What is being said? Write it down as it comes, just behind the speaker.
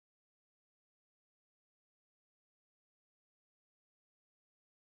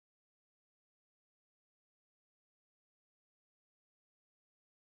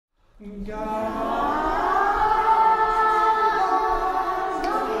Cape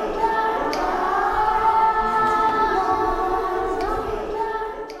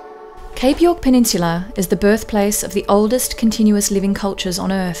York Peninsula is the birthplace of the oldest continuous living cultures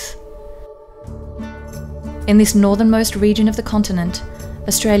on Earth. In this northernmost region of the continent,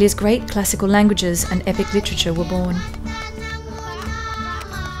 Australia's great classical languages and epic literature were born.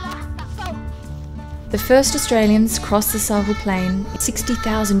 The first Australians crossed the Sahul Plain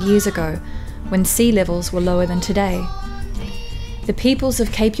 60,000 years ago, when sea levels were lower than today. The peoples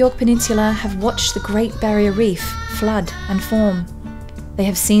of Cape York Peninsula have watched the Great Barrier Reef flood and form. They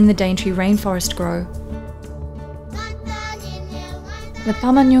have seen the Daintree rainforest grow. The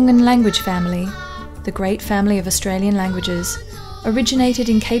Pama-Nyungan language family, the great family of Australian languages, originated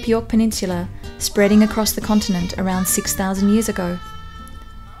in Cape York Peninsula, spreading across the continent around 6,000 years ago.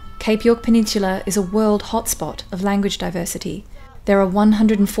 Cape York Peninsula is a world hotspot of language diversity. There are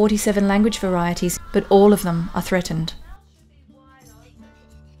 147 language varieties, but all of them are threatened.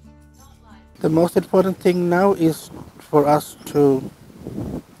 The most important thing now is for us to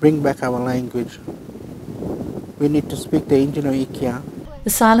bring back our language. We need to speak the Injinu Ikya.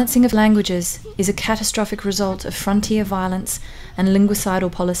 The silencing of languages is a catastrophic result of frontier violence and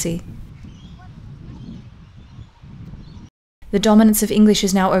linguicidal policy. The dominance of English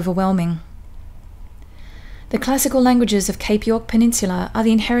is now overwhelming. The classical languages of Cape York Peninsula are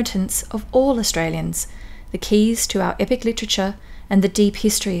the inheritance of all Australians, the keys to our epic literature and the deep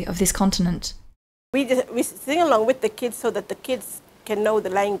history of this continent. We sing along with the kids so that the kids can know the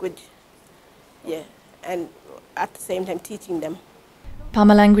language, and at the same time teaching them.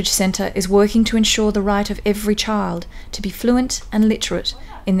 Pama Language Centre is working to ensure the right of every child to be fluent and literate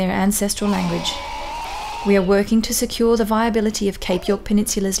in their ancestral language. We are working to secure the viability of Cape York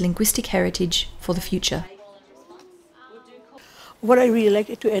Peninsula's linguistic heritage for the future. What I really like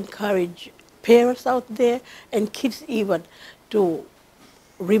is to encourage parents out there and kids even to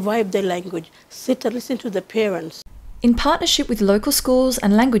revive their language, sit and listen to the parents. In partnership with local schools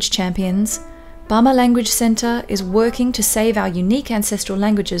and language champions, Pama Language Centre is working to save our unique ancestral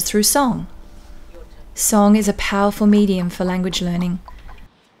languages through song. Song is a powerful medium for language learning.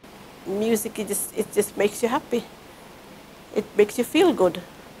 Music, it just makes you happy. It makes you feel good.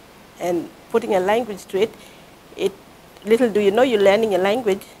 And putting a language to it, little do you know you're learning a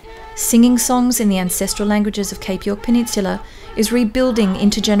language. Singing songs in the ancestral languages of Cape York Peninsula is rebuilding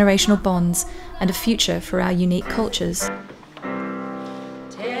intergenerational bonds and a future for our unique cultures.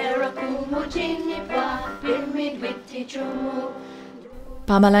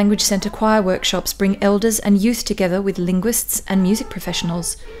 Pama Language Centre choir workshops bring elders and youth together with linguists and music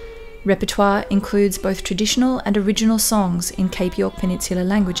professionals. Repertoire includes both traditional and original songs in Cape York Peninsula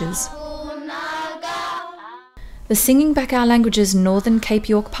languages. The Singing Back Our Languages Northern Cape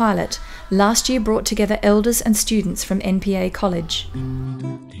York pilot last year brought together elders and students from NPA College.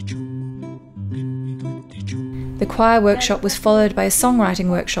 The choir workshop was followed by a songwriting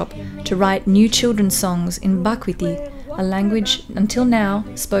workshop to write new children's songs in Bakwiti, a language until now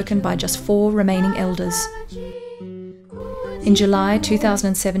spoken by just 4 remaining elders. In July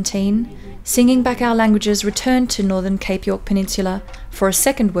 2017, Singing Back Our Languages returned to Northern Cape York Peninsula for a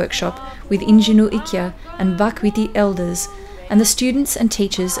second workshop with Injinu Ikya and Bakwiti elders and the students and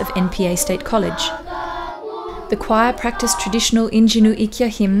teachers of NPA State College. The choir practiced traditional Injinu Ikya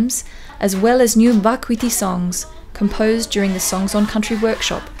hymns as well as new Bakwiti songs composed during the Songs on Country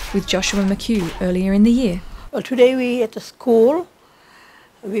workshop with Joshua McHugh earlier in the year. Well, today we at the school,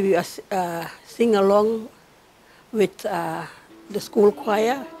 we sing along with the school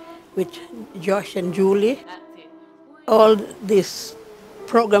choir, with Josh and Julie. All these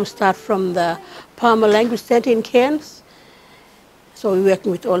programs start from the Pama Language Centre in Cairns. So we're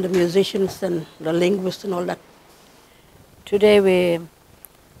working with all the musicians and the linguists and all that. Today we're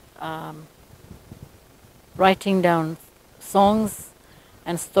writing down songs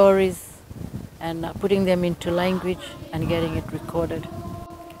and stories and putting them into language and getting it recorded.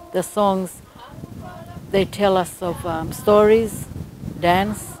 The songs, they tell us of stories,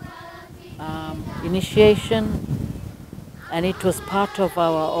 dance, initiation, and it was part of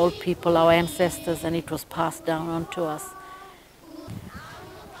our old people, our ancestors, and it was passed down onto us.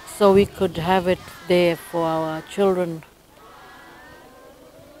 So we could have it there for our children.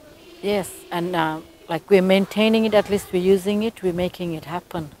 Yes, and like we're maintaining it, at least we're using it, we're making it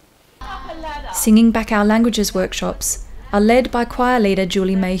happen. Singing Back Our Languages workshops are led by choir leader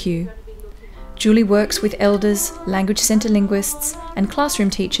Julie Mayhew. Julie works with elders, language centre linguists and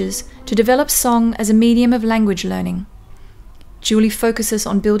classroom teachers to develop song as a medium of language learning. Julie focuses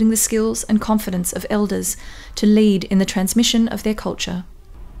on building the skills and confidence of elders to lead in the transmission of their culture.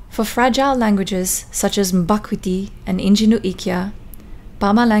 For fragile languages such as Mbakwiti and Injinu Ikya,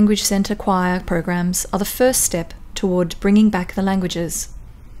 Pama Language Centre choir programs are the first step toward bringing back the languages.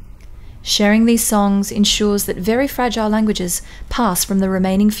 Sharing these songs ensures that very fragile languages pass from the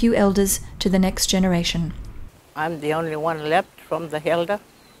remaining few elders to the next generation. I'm the only one left from the elder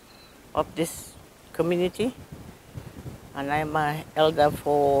of this community, and I'm an elder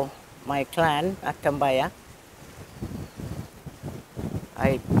for my clan at Tambaya.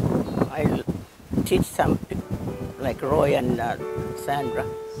 I teach some people like Roy and Sandra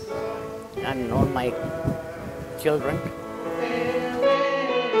and all my children.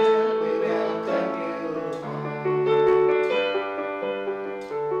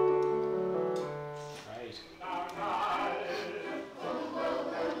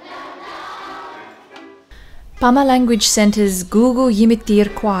 Pama Language Centre's Gugu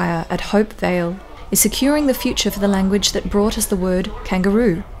Yimitir choir at Hope Vale is securing the future for the language that brought us the word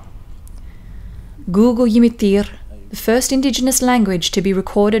kangaroo. Gugu Yimitir, the first Indigenous language to be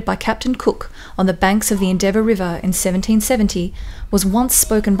recorded by Captain Cook on the banks of the Endeavour River in 1770, was once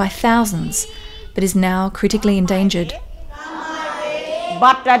spoken by thousands, but is now critically endangered.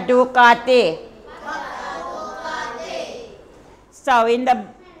 So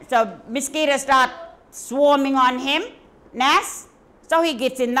mosquitoes start swarming on him, nest, so he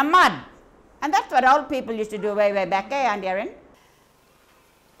gets in the mud. And that's what old people used to do way back, Aunt Erin?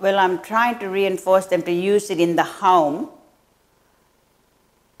 Well, I'm trying to reinforce them to use it in the home,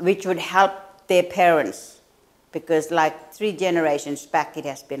 which would help their parents, because like 3 generations back it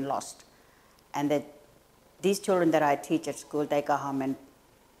has been lost. And these children that I teach at school, they go home and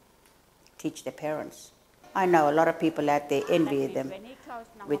teach their parents. I know a lot of people out there envy them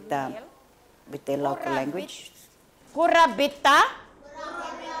with their local language.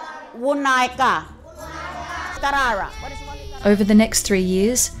 Over the next 3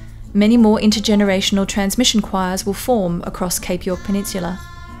 years, many more intergenerational transmission choirs will form across Cape York Peninsula.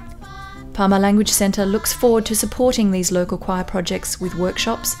 Pama Language Centre looks forward to supporting these local choir projects with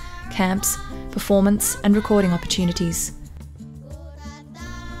workshops, camps, performance and recording opportunities.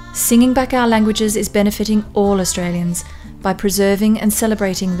 Singing back our languages is benefiting all Australians by preserving and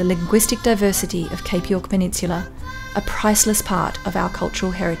celebrating the linguistic diversity of Cape York Peninsula, a priceless part of our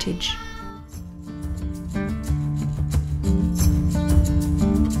cultural heritage.